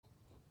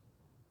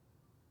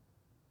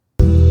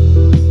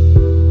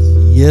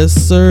Yes,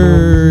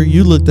 sir.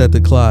 You looked at the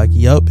clock.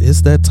 Yup,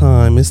 it's that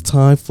time. It's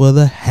time for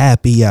the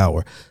happy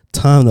hour.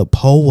 Time to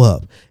pull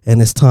up.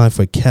 And it's time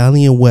for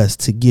Cali and West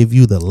to give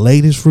you the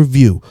latest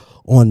review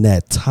on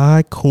that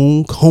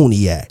Tycoon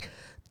Cognac.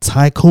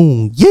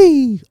 Tycoon,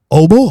 yay!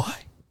 Oh boy.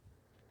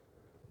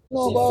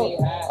 No, bro.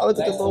 I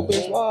looked at this little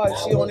bitch. Why?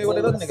 She on there with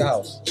another nigga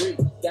house.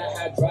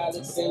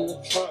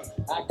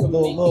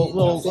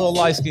 Little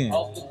light skin.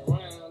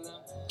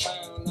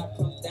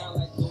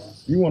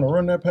 You want to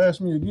run that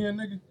past me again,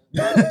 nigga?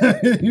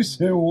 You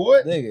said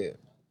what? Nigga.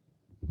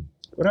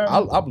 What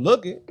happened? I'm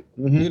looking,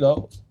 you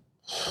know,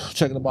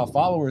 checking about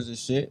followers and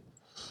shit,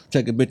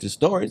 checking bitches'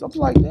 stories. I'm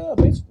like, damn,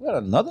 bitch, we got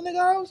another nigga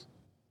house?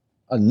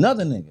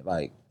 Another nigga.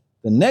 Like,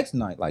 the next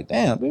night, like,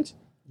 damn, bitch.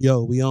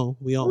 Yo, we on.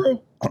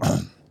 Real?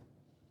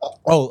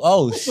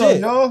 Oh, What's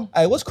shit. up, y'all?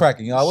 Hey, what's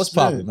cracking, y'all? What's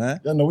popping, man?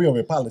 Y'all know we over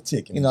here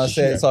politicking. You know what I'm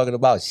saying? Talking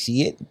about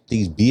shit,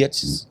 these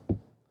bitches.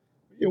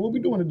 Yeah, what we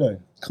doing today?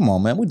 Come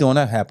on, man. We doing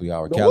that happy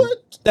hour, The Cali.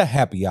 what? That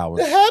happy hour.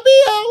 The happy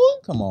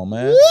hour? Come on,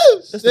 man. Woo,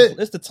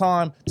 It's the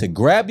time to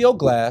grab your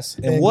glass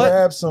and what?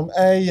 grab some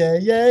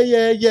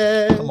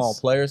yeah. Come on,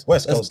 players.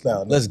 West Coast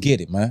style. Let's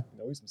get it, man. You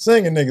know, we some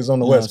singing niggas on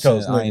the You know West what I'm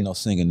Coast. saying? I Nigga. ain't no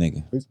singing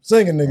nigga. We some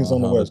singing niggas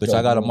on the West Bitch, Coast.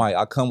 I got a mic.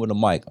 I come with a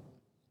mic.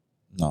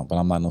 No, but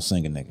I'm not no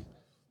singing nigga.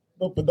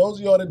 But for those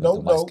of y'all that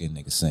don't know, light-skinned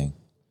nigga sing.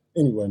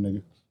 anyway,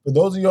 nigga. For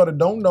those of y'all that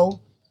don't know,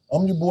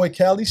 I'm your boy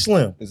Cali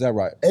Slim, Is that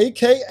right?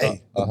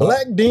 a.k.a. the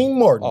Black Dean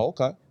Martin, Oh,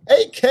 okay.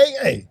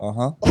 a.k.a.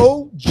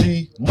 OG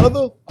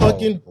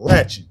motherfucking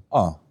Ratchet.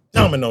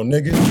 Domino,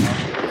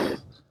 nigga.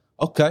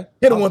 Okay.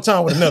 Hit it one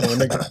time with another one,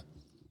 nigga.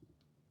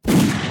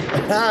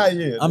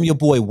 Yeah. I'm your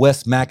boy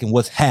West Mac, and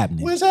what's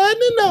happening? What's happening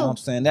You know what though? I'm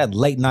saying? That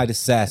late night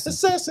assassin. You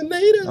Assassinator.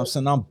 know what I'm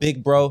saying? I'm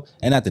big bro.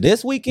 And after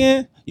this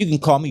weekend, you can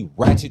call me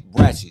Ratchet.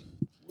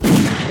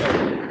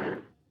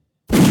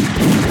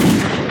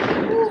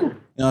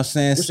 You know what I'm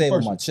saying? What's Say it your with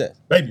first my one?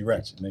 chest. Baby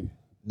Ratchet, nigga.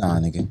 Nah,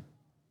 nigga.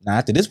 Now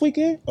after this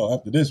weekend? Oh,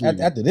 after this weekend.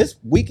 After this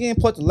weekend,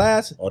 plus the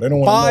last Oh, they don't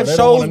want 5 to know. They don't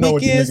shows want to know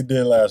what the weekends. nigga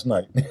did last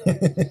night.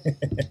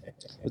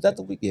 Was that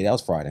the weekend? Yeah, that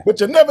was Friday.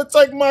 But you never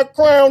take my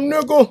crown,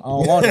 nigga. I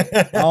don't want it.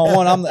 I don't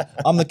want it.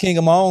 I'm the king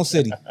of my own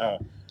city.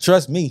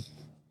 Trust me.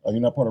 Oh,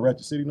 you're not part of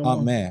Ratchet City no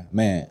more? Man.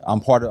 I'm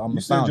You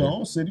the said founder. your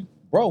own city.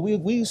 Bro,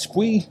 we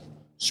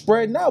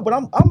spreading out, but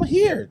I'm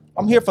here.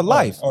 I'm here for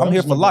life. All right, I'm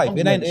here I'm for just life.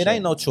 making- It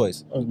ain't no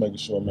choice. I was making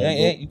sure, It man.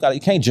 ain't, you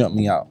can't jump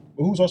me out.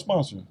 But who's our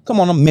sponsor? Come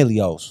on,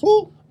 Emilio's.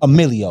 Who?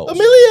 Emilio's.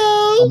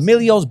 Emilio's.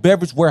 Emilio's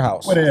Beverage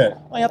Warehouse. Where they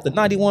at? I have the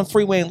 91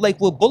 freeway in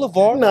Lakewood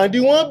Boulevard.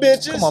 91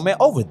 bitches. Come on, man,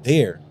 over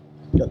there.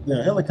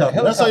 Goddamn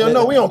helicopter. That's how y'all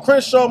know we on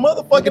Crenshaw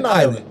motherfucking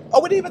island.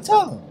 Oh, we didn't even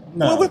tell them.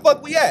 Nah. Where the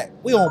fuck we at?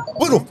 We on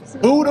beautiful.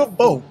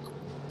 Beautiful.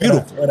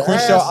 Beautiful.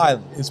 Crenshaw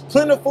Island. It's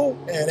plentiful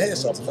and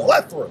it's a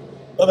plethora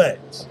of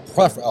ass.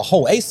 A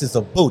whole aces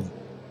of booty.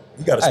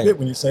 You gotta spit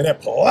when you say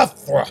that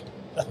plethora.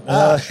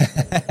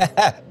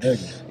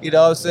 You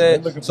know what I'm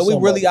saying? Looking for So we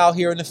really somebody. out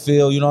here in the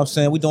field, you know what I'm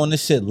saying? We doing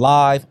this shit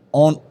live,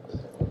 on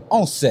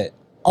set,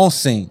 on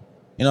scene.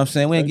 You know what I'm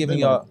saying? We ain't giving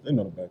y'all. They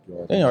know the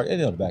backyard. They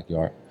know the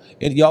backyard.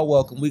 And y'all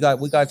welcome. We got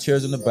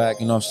chairs in the back,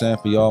 you know what I'm saying,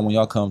 for y'all when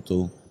y'all come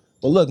through.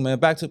 But look, man,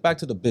 back to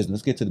the business.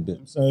 Let's get to the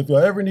business. So if y'all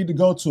ever need to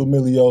go to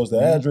Emilio's,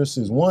 the address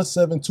is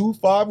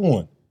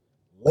 17251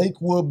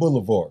 Lakewood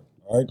Boulevard.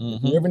 All right.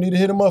 If you ever need to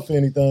hit them up for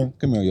anything,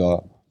 Come here,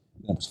 y'all.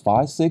 Number's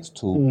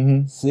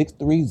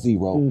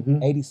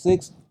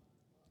 562-630-8683.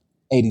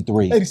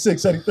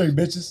 8683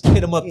 bitches.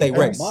 Hit them up, they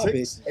ready.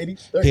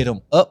 8683. Hit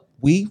them up,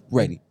 we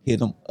ready. Hit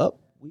them up,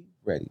 we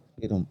ready.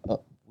 Hit them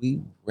up,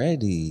 we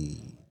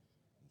ready.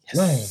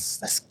 Yes,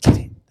 let's get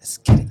it.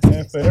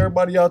 And for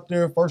everybody out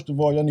there, first of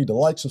all, y'all need to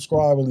like,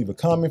 subscribe, and leave a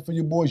comment for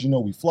your boys. You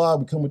know we fly.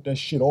 We come with that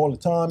shit all the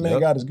time, man.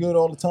 Yep. God is good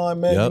all the time,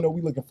 man. Yep. You know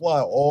we looking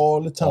fly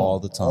all the time. All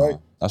the time. All right?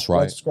 That's Like,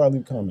 right. subscribe,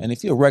 leave a comment. And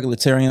if you're a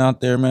regularitarian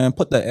out there, man,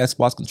 put that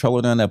Xbox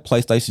controller down, that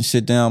PlayStation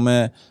shit down,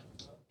 man.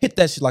 Hit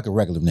that shit like a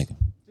regular nigga.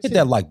 Hit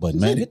that like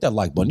button, man. Hit that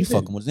like button. You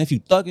fucking with us. And if you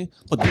thugging,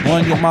 put the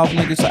gun in your mouth,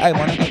 nigga. Say, hey,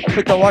 my nigga,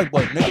 hit that like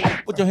button,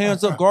 nigga. Put your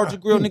hands up, guard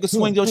your grill, nigga.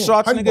 Swing your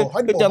shots, nigga.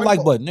 Hit that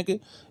like button, nigga.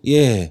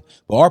 Yeah.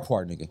 But our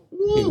part, nigga.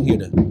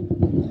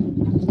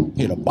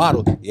 Hit the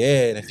bottle.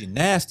 Yeah, and if you're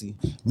nasty,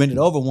 bend it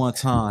over one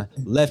time.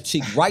 Left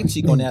cheek, right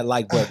cheek on that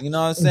like button. You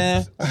know what I'm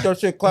saying? Put that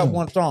shit clap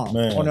one time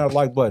Man. on that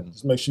like button.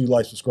 Just make sure you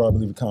like, subscribe,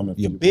 and leave a comment.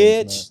 For You your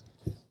bitch.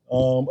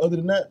 Boys, man. Other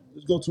than that,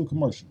 let's go to a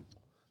commercial.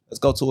 Let's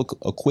go to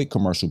a quick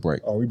commercial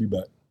break. All right, we'll be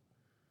back.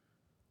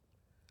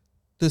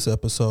 This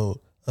episode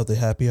of the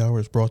Happy Hour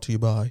is brought to you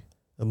by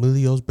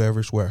Emilio's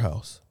Beverage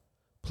Warehouse.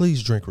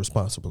 Please drink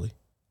responsibly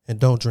and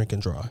don't drink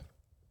and drive.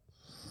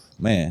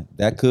 Man,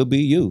 that could be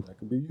you. That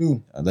could be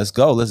you. Let's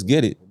go. Let's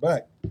get it. We're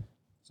back.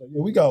 So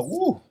yeah, we got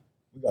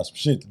some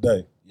shit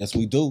today. Yes,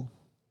 we do.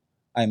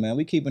 Hey man,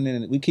 we keeping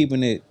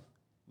it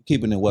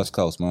West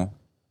Coast, man. You know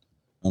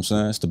what I'm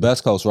saying? It's the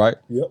best coast, right?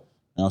 Yep. You know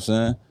what I'm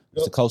saying?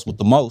 It's Yep. the coast with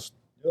the most.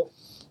 Yep.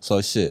 So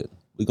shit,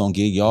 we gonna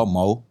give y'all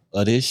more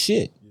of this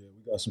shit. Yeah,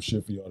 we got some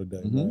shit for y'all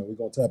today, man. We're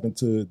gonna tap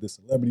into the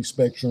celebrity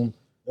spectrum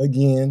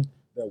again,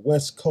 that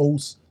West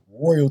Coast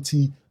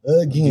royalty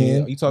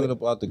again. Yeah, you talking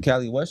about the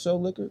Cali West Show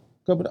liquor?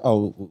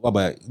 Oh, my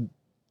bad.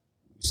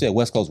 You said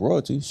West Coast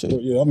royalty. Shit.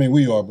 Yeah, I mean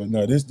we are, but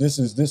no, this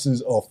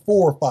is a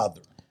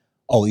forefather.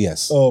 Oh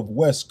yes. Of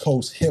West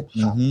Coast hip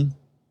hop. Mm-hmm.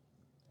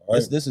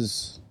 Right? This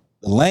is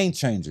the lane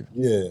changer.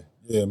 Yeah, man.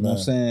 You know what I'm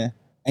saying?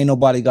 Ain't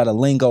nobody got a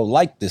lingo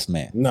like this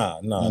man.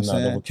 Nah.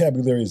 The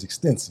vocabulary is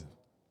extensive.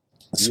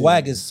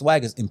 Swag is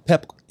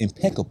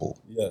impeccable.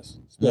 Yes.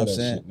 You know what I'm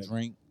saying? Shit,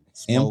 Drink,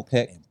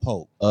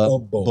 impeccable.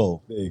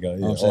 There you go.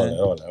 Yeah,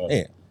 all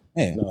that.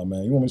 Yeah. Nah,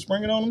 man. You want me to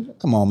spring it on him?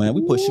 Come on, man.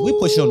 We push you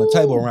on the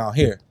table around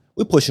here.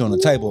 We push you on the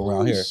table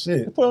around here.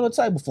 Shit. We put it on the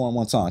table for him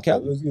one time,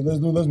 Cap. Let's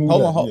move.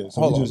 Hold on.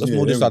 Let's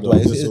move this out the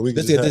way.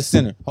 Let's get this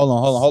center. Hold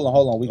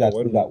on.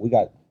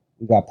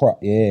 We got pro.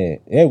 Yeah,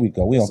 there we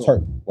go. We on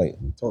turbo. Yeah,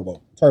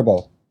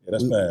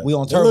 that's fast. We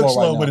on turbo it looks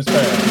slow, right but now.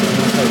 it's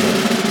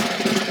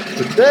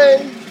fast.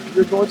 Today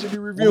we're going to be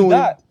reviewing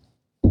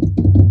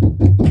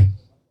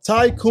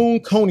Tycoon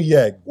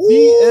Cognac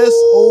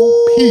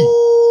VSOP.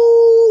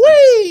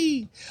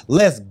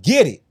 Let's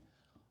get it.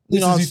 You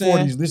know what I'm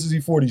saying? This is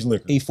E40's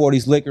liquor.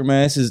 E40's liquor,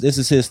 man. This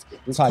is his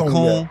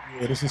Tycoon.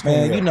 Yeah, this is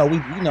man.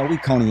 Cognac. You know we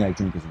Cognac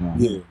drinkers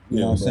around. Yeah, you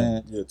know what I'm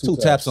saying? Yeah, two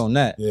taps on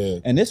that. Yeah.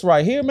 And this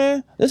right here,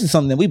 man, this is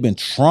something that we've been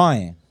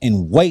trying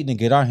and waiting to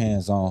get our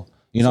hands on.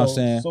 You know what I'm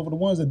saying? So for the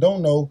ones that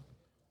don't know,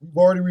 we've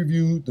already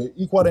reviewed the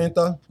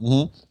Ecuadenta.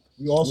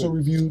 Mm-hmm. We also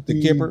reviewed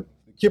the Kipper.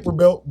 The Kipper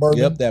Belt bourbon.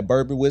 Yep, that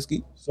bourbon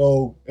whiskey.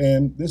 So,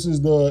 and this is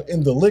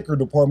in the liquor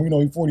department. You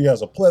know, E40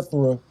 has a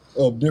plethora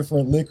of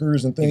different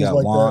liquors and things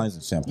like wines that.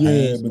 And champagne.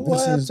 Yeah, but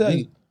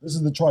this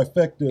is the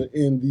trifecta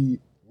in the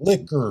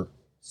liquor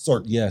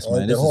circuit. Yes, right?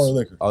 man. The hard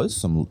liquor. Oh, this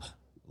is some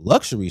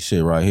luxury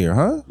shit right here,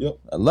 huh? Yep.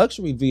 A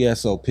luxury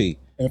VSOP.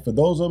 And for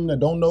those of them that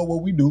don't know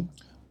what we do,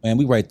 man,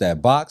 we rate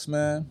that box,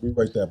 man. We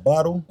rate that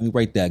bottle. And we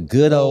rate that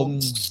good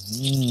old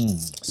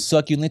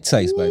succulent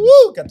taste, baby.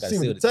 Woo, got to see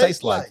what it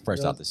tastes like.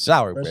 Fresh out the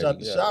shower, fresh baby. out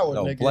the shower,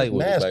 don't nigga. play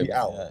with nasty it, baby.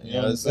 out. You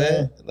know what I'm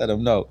saying? Let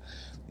them know.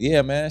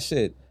 Yeah, man,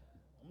 shit.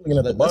 Looking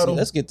at the bottle.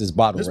 Let's get this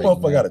bottle. This rating,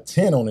 motherfucker got a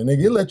 10 on it,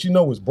 nigga. It let you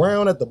know it's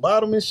brown at the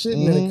bottom and shit,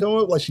 and then it come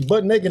up like she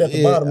butt naked at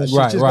the bottom and shit.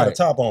 Just got a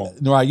top on.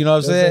 Right, you know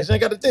what I'm saying? She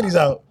ain't got the titties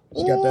out.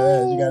 She got that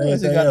ass. She got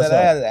anything else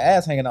that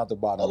ass hanging out the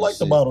bottom. I like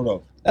the bottle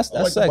though. That's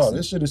like sexy.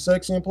 This shit is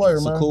sexy and player,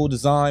 it's man. It's a cool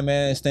design,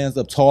 man. It stands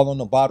up tall on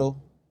the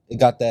bottle. It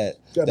got that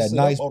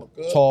nice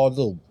tall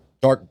little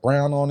dark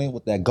brown on it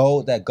with that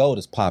gold. That gold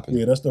is popping.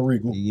 Yeah, that's the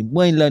Regal. You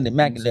ain't letting the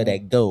Mac of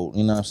that gold.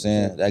 You know what I'm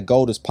saying? That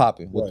gold is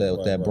popping with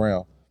that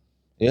brown.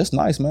 Yeah, it's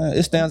nice, man.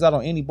 It stands out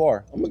on any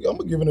bar. I'm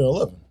gonna give it an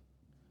 11.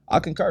 I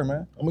concur,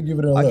 man. I'm gonna give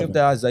it an 11. I give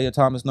the Isaiah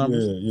Thomas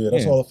numbers. Yeah,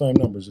 that's Hall of Fame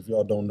numbers. If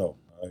y'all don't know,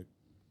 all right?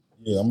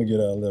 Yeah, I'm gonna give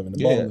that 11.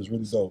 The bottle is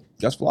really dope.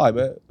 That's fly,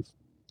 man.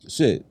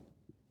 Shit,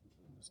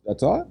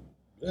 that's all.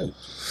 Yeah,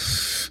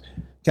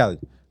 Callie.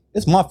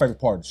 It's my favorite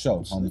part of the show,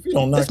 homie. If you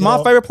don't knock it's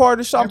my favorite part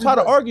of the show. I'm tired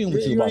of arguing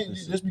with you about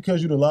this. Just because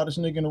you're the loudest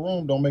nigga in the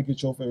room, don't make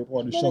it your favorite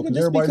part of the show. Because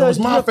everybody knows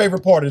it's my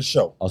favorite part of the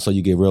show. Oh, so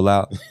you get real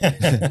loud?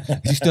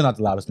 You're still not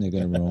the loudest nigga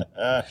in the room.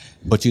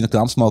 But you know,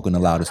 because I'm smoking the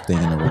loudest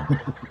thing in the room.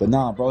 But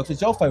nah, bro,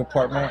 it's your favorite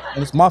part, man.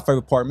 And it's my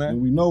favorite part, man.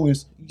 And we know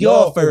it's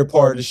your favorite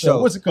part of the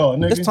show. What's it called,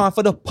 nigga? It's time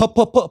for the po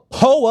up.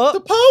 The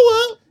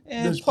po up.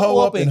 And po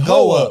up and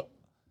go up.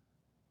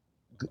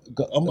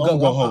 I'm gonna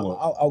go hoe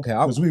up. Okay.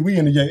 Because we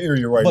in the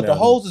area right now. But the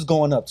hose is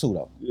going up too,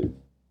 though. Yeah.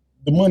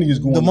 The money is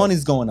going up. The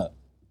money's going up.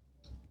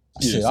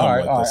 Yeah, shit, all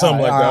right.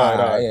 Something like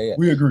that. Yeah.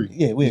 We agree.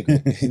 Yeah, we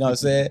agree. You know what I'm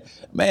saying?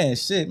 Man,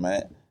 shit,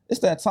 man. It's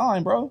that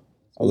time, bro.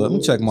 Oh, let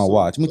me check my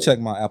watch. Let me check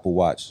my Apple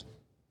Watch.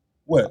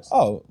 What?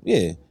 Oh,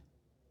 yeah.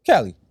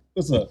 Callie.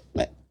 What's up?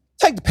 Man,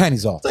 take the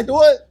panties off. Take the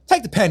what?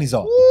 Take the panties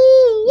off. Woo,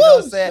 you know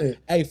what I'm saying? Shit.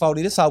 Hey,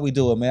 Fody, this is how we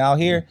do it, man. Out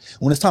here,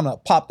 when it's time to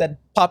pop that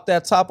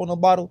top on the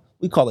bottle,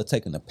 we call it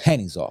taking the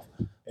panties off.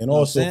 And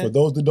also, for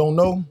those that don't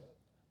know,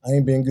 I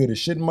ain't been good at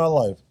shit in my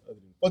life. Other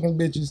than fucking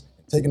bitches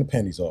and taking the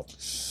panties off.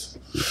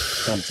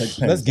 Time to take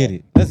the panties Let's get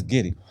it. Let's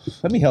get it.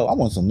 Let me help. I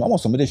want some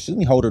of this shit. Let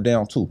me hold her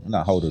down too.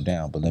 Not hold her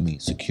down, but let me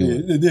secure. Yeah.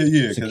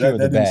 Because that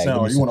didn't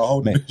sound right. You want to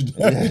hold her down?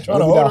 You trying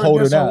to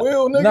hold her down?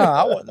 Will,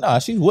 nigga? Nah,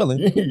 she's willing.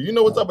 You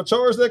know what type of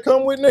charge that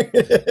come with,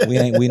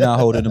 nigga? We not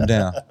holding them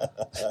down.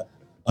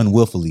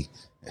 Unwillfully.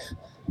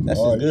 That's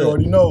all right, you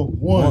already know.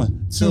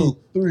 One, two,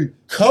 three.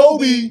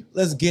 Kobe.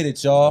 Let's get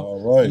it, y'all.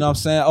 All right. You know what I'm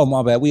saying? Oh,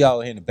 my bad. We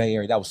out here in the Bay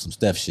Area. That was some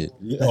Steph shit.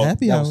 Yeah.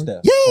 Happy hour.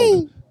 Steph.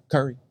 Yay!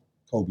 Curry.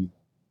 Kobe.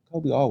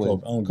 Kobe always.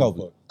 Kobe. I don't give a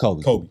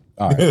fuck. Kobe.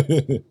 All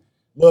right.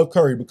 Love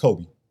Curry, but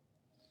Kobe.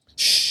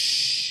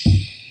 Shh.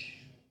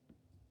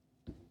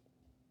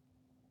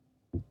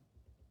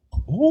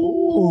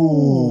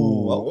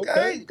 Ooh.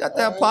 Okay. You got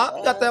that pop.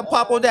 You got that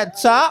pop on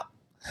that top.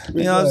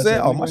 You know what I'm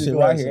saying? Oh, my shit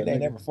right here. It ain't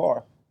never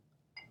far.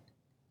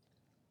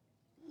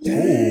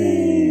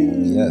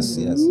 Yes.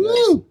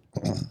 Come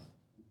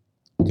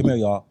here,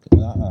 y'all.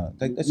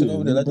 Take that shit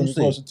over there. Let them see.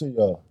 Closer to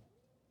y'all.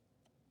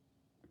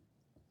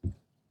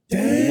 You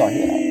hear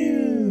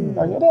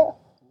that?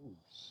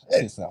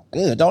 That shit sound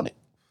good, don't it?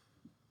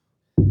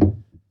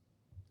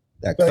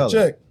 That Back color.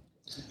 check.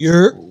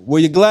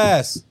 Where your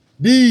glass?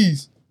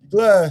 These.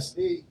 Glass.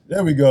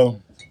 There we go. You know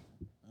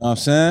what I'm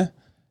saying?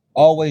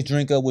 Always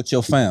drink up with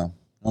your fam. You know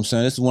what I'm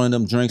saying? This is one of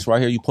them drinks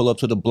right here. You pull up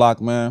to the block,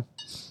 man.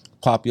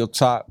 Pop your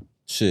top.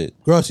 Shit.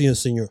 Gracias,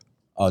 senor.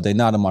 Oh, they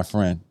not my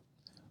friend.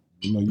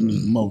 You know you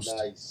need the most.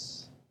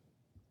 Nice.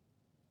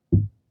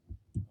 All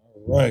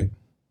right.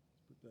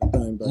 Put that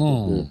thing back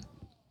up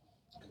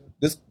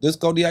there. This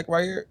Cognac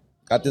right here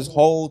got this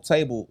whole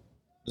table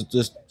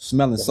just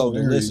smelling so whole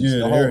area, delicious. Yeah, The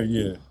the whole-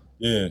 area,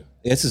 yeah.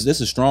 This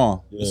is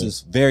strong. Yeah. This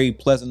is very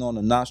pleasant on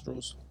the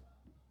nostrils.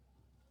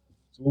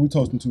 So what we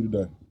toasting to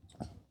today?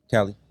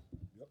 Callie,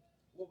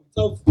 What we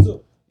toasting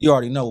to? you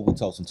already know what we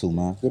toasting to,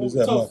 man. What is we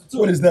that? toasting to?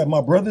 What is that,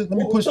 my brother? Let me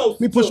What we push. Let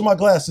toasting me push to? my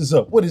glasses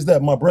up. What is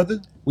that, my brother?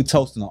 We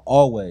toasting to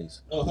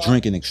always Uh-huh.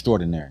 drinking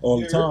extraordinary. All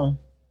the Yeah. time.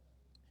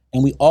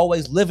 And we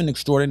always living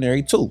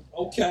extraordinary too.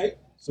 Okay.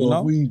 So You know?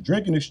 if we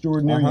drinking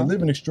extraordinary Uh-huh. and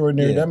living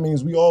extraordinary, Yeah. that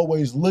means we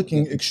always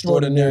looking Extraordinary.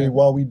 extraordinary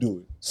while we do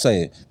it.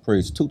 Say it.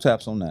 Preach. 2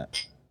 taps on that.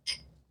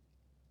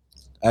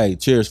 Hey,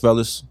 cheers,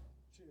 fellas.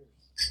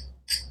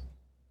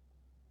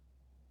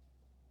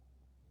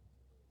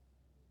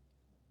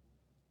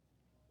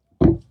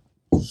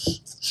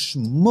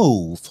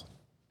 Smooth.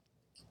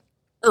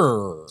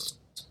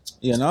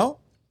 You know?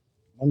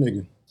 My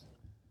nigga.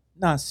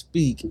 Not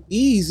speak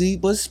easy,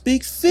 but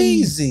speak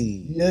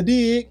feezy. Yeah,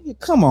 dig. Yeah,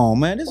 come on,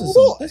 man. This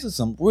is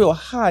some real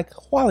high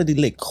quality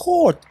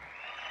liqueur.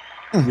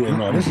 Yeah,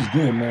 no, this is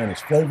good, man.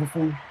 It's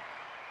flavorful.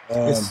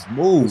 It's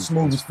smooth. It's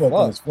smooth as fuck,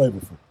 and it's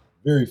flavorful.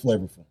 Very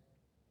flavorful.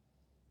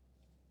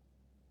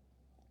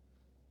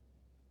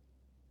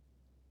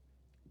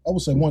 I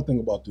would say one thing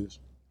about this.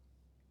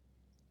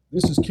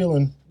 This is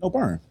killing No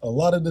burn. a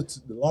lot of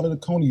the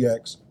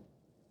cognacs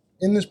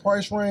in this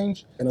price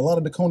range, and a lot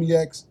of the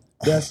cognacs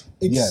that's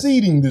Yes.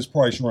 exceeding this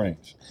price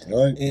range.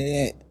 All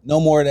right?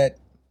 No more of that.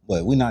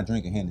 What? We're not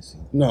drinking Hennessy.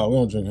 No, we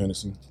don't drink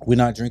Hennessy. We're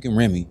not drinking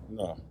Remy.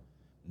 No.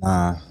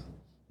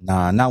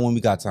 Nah, not when we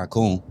got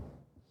Tycoon.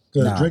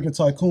 Because Nah. drinking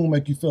Tycoon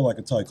make you feel like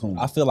a tycoon.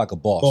 I feel like a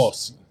boss.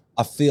 Boss.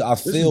 I feel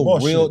is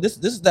boss real.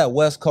 shit. This is that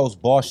West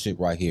Coast boss shit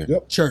right here.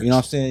 Yep. Church. You know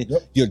what I'm saying?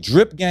 Yep. Your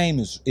drip game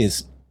is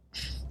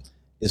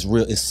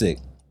real. It's sick.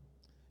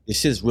 This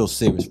shit's real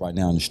serious right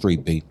now in the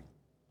street, B.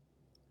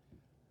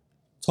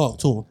 Talk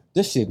to him.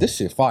 This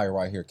shit fire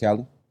right here, Callie.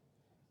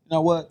 You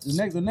know what?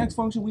 The next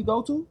function we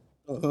go to,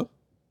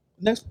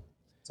 next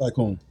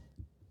Tycoon.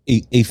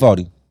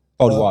 E40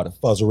 water.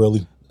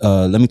 Fazzarelli.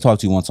 Let me talk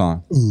to you one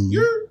time.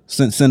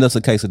 Send us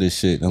a case of this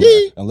shit and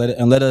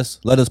let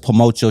us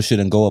promote your shit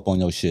and go up on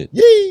your shit.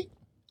 Yee.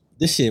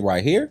 This shit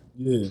right here,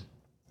 Yeah.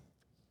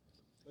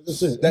 Like I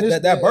said,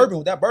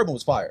 that bourbon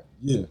was fire.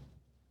 Yeah.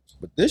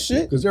 But this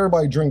shit, Because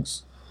everybody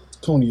drinks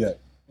cognac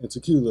and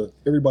tequila.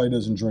 Everybody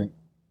doesn't drink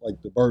like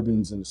the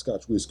bourbons and the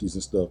Scotch whiskeys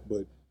and stuff.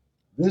 But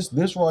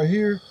this right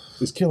here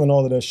is killing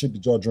all of that shit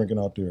that y'all drinking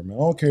out there, man.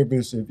 I don't care if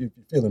you're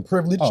feeling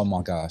privileged. oh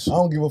my gosh. I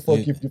don't give a fuck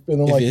If- if you're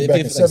feeling like you're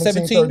back in it's like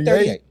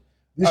 1738.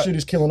 This All shit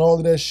is killing all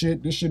of that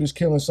shit. This shit is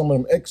killing some of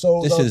them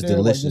exos This out shit is there.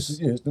 delicious.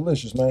 It's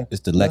delicious, man.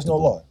 It's That's no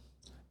delectable. lie.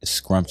 It's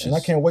scrumptious. And I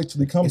can't wait till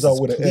he comes This out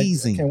is with an X. I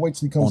pleasing can't wait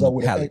till he comes on out the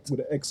with palate. an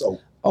XO.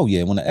 Oh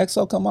yeah, when the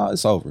XO come out,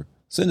 it's over.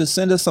 Send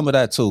us some of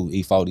that too,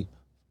 E40.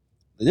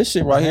 This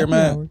shit right here,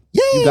 man.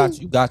 You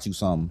got you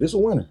something. This a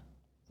winner.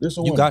 This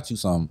a You winner. got you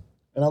something.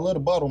 And I love the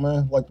bottle,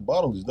 man. Like the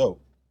bottle is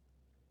dope.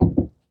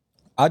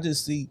 I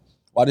just see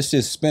while this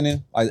shit's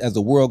spinning, like as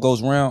the world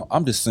goes round,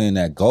 I'm just seeing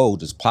that gold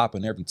just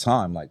popping every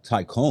time, like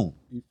Tycoon,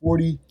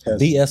 E40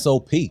 has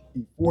VSOP.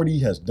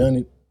 E40 has done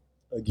it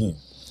again.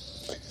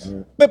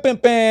 Bam, bam,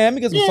 bam. Let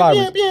me get some sirens.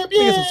 Let me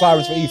get some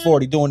sirens for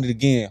E40 doing it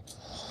again.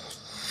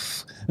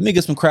 Let me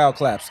get some crowd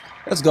claps.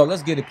 Let's go.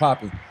 Let's get it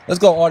popping. Let's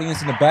go,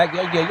 audience in the back.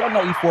 Yeah, y'all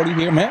know E40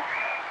 here, man.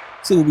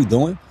 See what we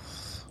doing.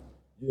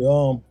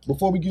 Yeah,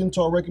 before we get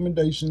into our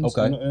recommendations,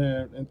 Okay.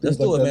 and things Let's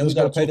do like it, that, man. We let's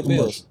gotta go to pay a the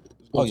commercial. bills.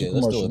 Let's go Oh, to yeah, a let's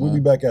do commercial. it, We'll be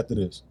man. back after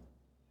this.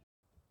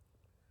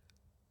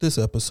 This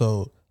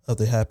episode of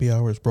the Happy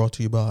Hour is brought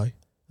to you by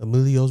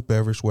Emilio's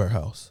Beverage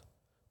Warehouse.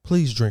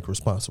 Please drink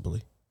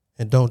responsibly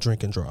and don't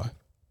drink and drive.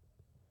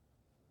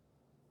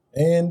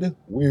 And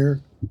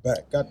we're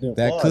back. Goddamn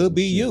That flies could and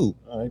be shit. you.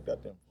 All right,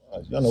 goddamn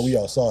flies. Y'all know we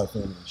outside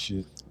filming and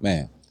shit.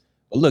 Man.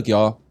 But look,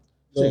 y'all.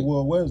 Shit.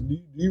 Well, Wes, do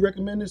you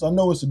recommend this? I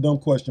know it's a dumb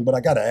question, but I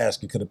gotta ask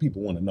it because the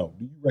people want to know.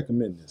 Do you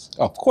recommend this?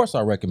 Of course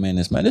I recommend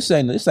this, man. This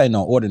ain't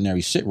no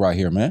ordinary shit right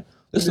here, man.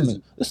 This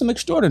some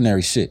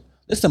extraordinary shit.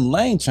 This some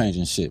lane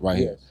changing shit right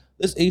here.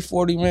 This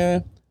E40,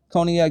 man,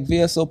 Cognac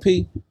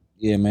VSOP.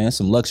 Yeah, man,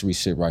 some luxury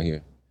shit right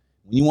here.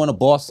 When you want to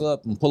boss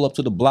up and pull up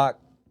to the block,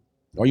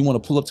 or you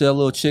want to pull up to that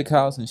little chick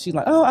house and she's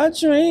like, oh, I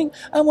drink.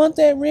 I want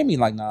that Remy.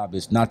 Like, nah,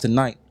 bitch, not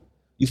tonight.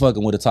 You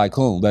fucking with a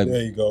Tycoon, baby.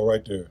 There you go,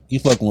 right there. You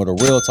fucking with a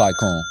real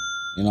Tycoon.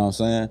 You know what I'm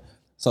saying?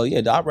 So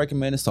yeah, I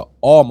recommend this to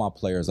all my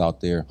players out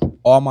there,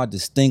 all my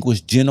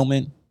distinguished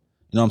gentlemen.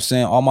 You know what I'm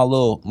saying? All my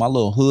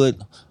little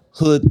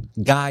hood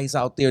guys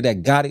out there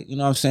that got it. You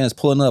know what I'm saying? It's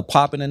pulling up,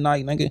 popping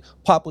tonight, nigga.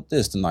 Pop with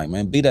this tonight,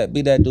 man. Be that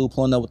dude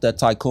pulling up with that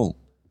Tycoon. You know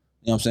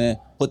what I'm saying?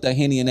 Put that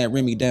Henny and that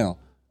Remy down.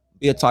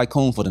 Be a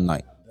Tycoon for the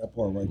night. That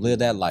part right Live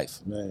that life.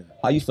 there. Man.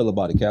 How you feel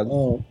about it,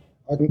 Callie?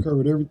 I concur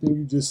with everything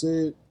you just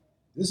said.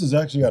 This is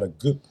actually at a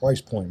good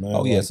price point, man.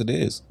 Oh, Like, yes, it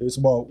is. It's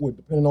about,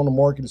 depending on the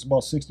market, it's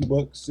about $60,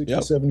 $60,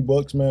 Yep.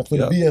 $70, man, for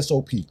Yep. the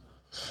VSOP.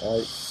 All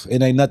right.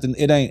 It ain't nothing.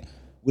 It ain't.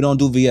 We don't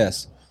do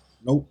VS.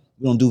 Nope.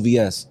 We don't do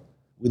VS.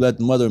 We let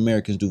the mother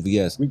Americans do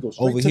VS. We go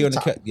straight over to here the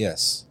in the top.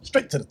 yes,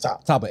 Straight to the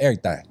top. top of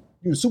everything.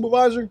 You the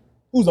supervisor?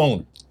 Who's the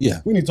owner?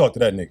 Yeah. We need to talk to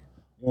that nigga. You know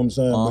what I'm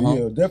saying? Uh-huh. But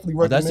yeah, definitely Oh,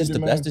 recommend that's it, just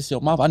man. that's just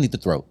your mouth. I need the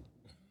throat.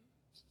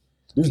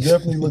 This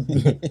definitely look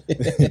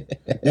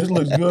this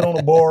looks good on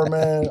the bar,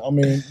 man. I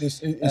mean, it speaks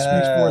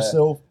for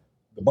itself.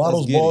 The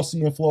bottle's get it.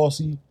 bossy and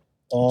flossy.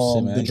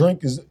 Shit, man. The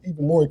drink is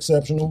even more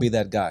exceptional. Be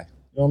that guy.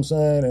 You know what I'm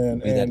saying?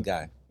 And Be that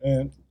guy.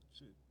 And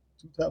shit,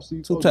 2 taps to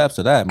you. Two taps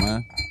to that,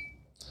 man.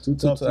 2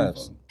 taps. Two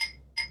taps.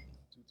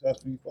 2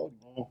 taps for you, folks,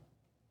 bro.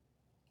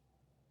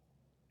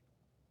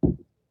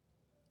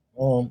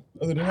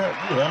 Other than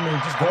that, yeah, I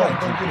mean, just go out and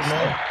go get it,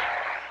 man.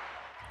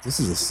 This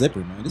is a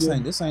sipper, man.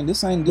 This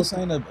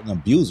ain't an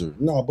abuser.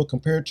 No, but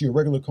compared to your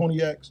regular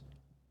cognacs,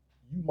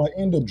 you might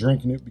end up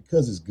drinking it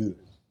because it's good.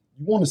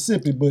 You want to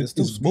sip it, but It's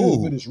too good,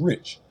 smooth. but it's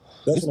rich.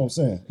 That's what I'm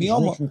saying.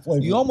 It's rich with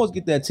flavor. You almost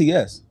get that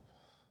TS,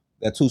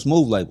 that too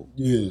smooth label.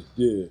 Yeah.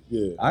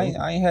 I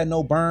ain't had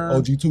no burn.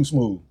 OG too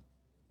smooth.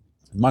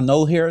 My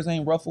nose hairs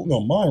ain't ruffled.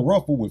 No, mine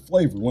ruffled with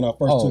flavor when I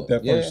first took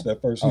that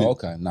first hit. Oh,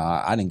 okay.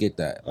 Nah, I didn't get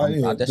that.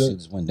 Yeah, That shit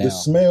just went down. The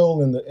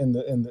smell and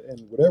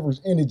whatever's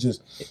in it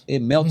just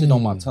It melted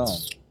on my tongue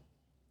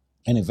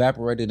and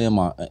evaporated on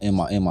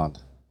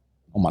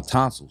my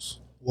tonsils.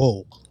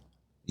 Whoa.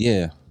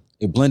 Yeah,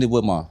 it blended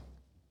with my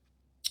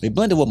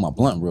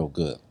blunt real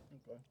good.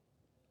 Okay.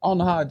 I don't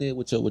know how I did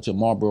with your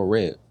Marlboro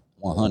Red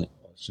 100.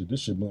 Oh, shit, this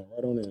shit blend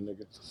right on there,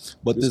 nigga.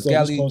 But this close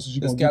Cali as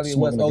you gonna get West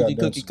smoking a OG goddamn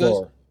cookie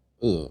kush.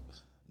 cigar.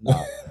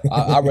 Nah,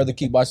 I'd rather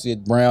keep my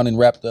shit brown and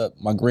wrapped up,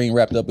 my green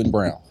wrapped up in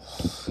brown.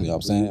 You know what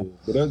I'm saying? Yeah,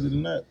 but other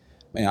than that,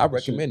 Man, I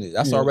recommend it.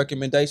 That's our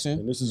recommendation.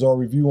 and this is our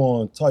review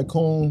on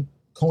Tycoon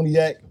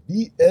Cognac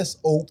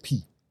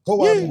VSOP.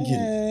 Go out and get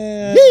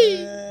it.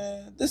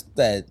 Yeah. This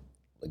that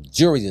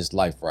luxurious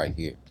life right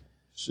here.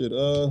 Shit,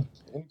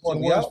 any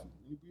parting we words? out?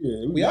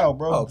 Yeah, We out, out?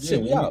 bro. Oh,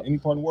 shit, we out. Any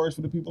parting words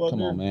for the people out Come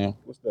there? on, man.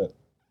 What's that?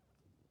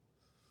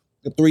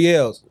 The 3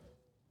 L's.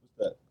 What's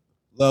that?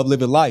 Love,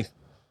 living life.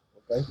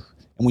 Okay.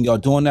 And when y'all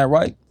doing that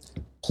right,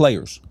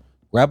 players,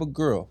 grab a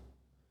girl.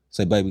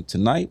 Say, baby,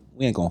 tonight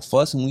we ain't gonna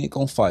fuss and we ain't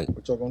gonna fight.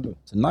 What y'all gonna do?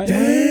 Tonight,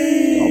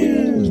 all we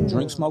gonna do is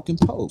drink, smoke, and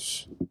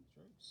post.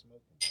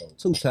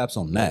 2 taps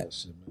on that.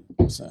 Shit, man. You know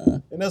what I'm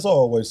saying? And that's all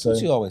I always say.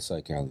 What you always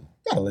say, Cali?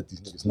 Gotta let these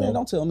niggas know. Man,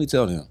 don't tell me,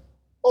 tell them.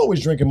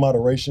 Always drink in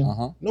moderation.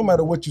 No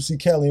matter what you see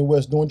Cali and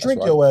West doing, drink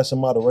right. your ass in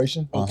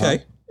moderation.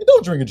 Okay. And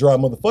don't drink it dry,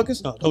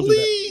 motherfuckers. No, don't do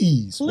that.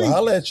 Please. Well,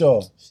 holla at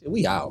y'all. Shit,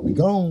 we out. We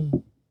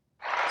gone.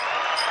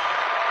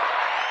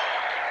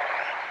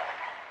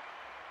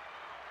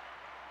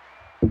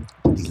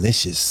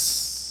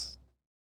 Delicious.